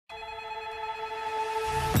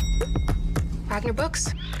Wagner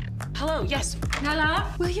Books? Hello, yes.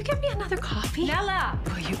 Nella, will you get me another coffee? Nella!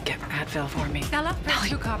 Will you get Advil for me? Nella, for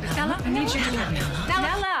 2 copies. Nella, I need you to get Nella.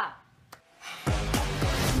 Nella!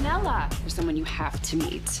 Nella! There's someone you have to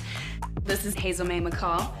meet. This is Hazel May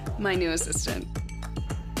McCall, my new assistant.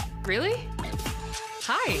 Really?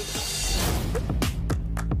 Hi.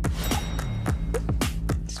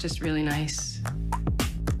 It's just really nice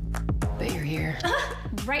that you're here.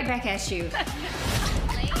 Right back at you.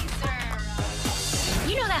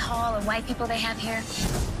 You know that hall of white people they have here?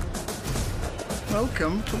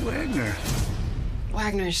 Welcome to Wagner.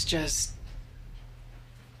 Wagner's just...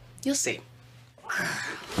 You'll see.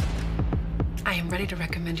 I am ready to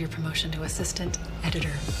recommend your promotion to assistant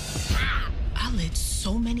editor. I lit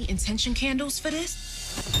so many intention candles for this.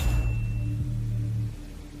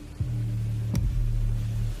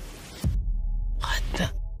 What the?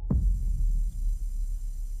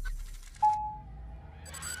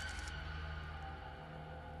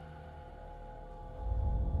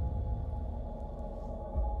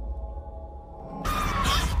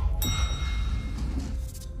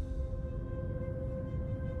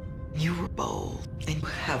 You were bold and you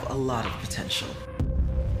have a lot of potential.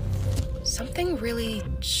 Something really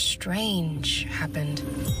strange happened.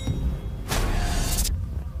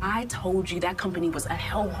 I told you that company was a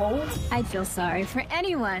hellhole. I'd feel sorry for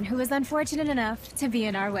anyone who was unfortunate enough to be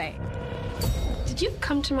in our way. Did you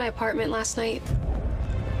come to my apartment last night?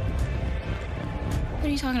 What are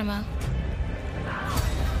you talking about?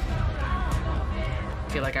 I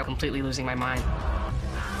feel like I'm completely losing my mind.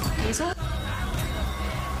 Hazel?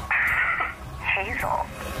 Hazel.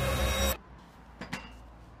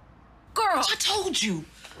 Girl, I told you.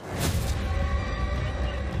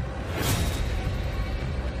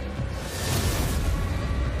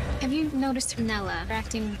 Have you noticed Nella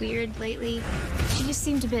acting weird lately? She just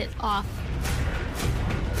seemed a bit off.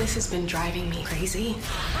 This has been driving me crazy.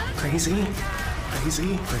 Crazy,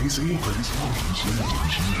 crazy, crazy,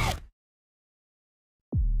 crazy.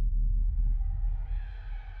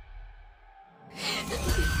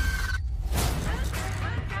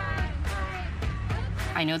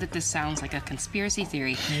 I know that this sounds like a conspiracy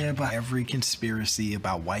theory. Yeah, but every conspiracy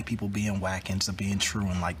about white people being whack ends up being true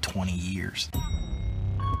in like 20 years.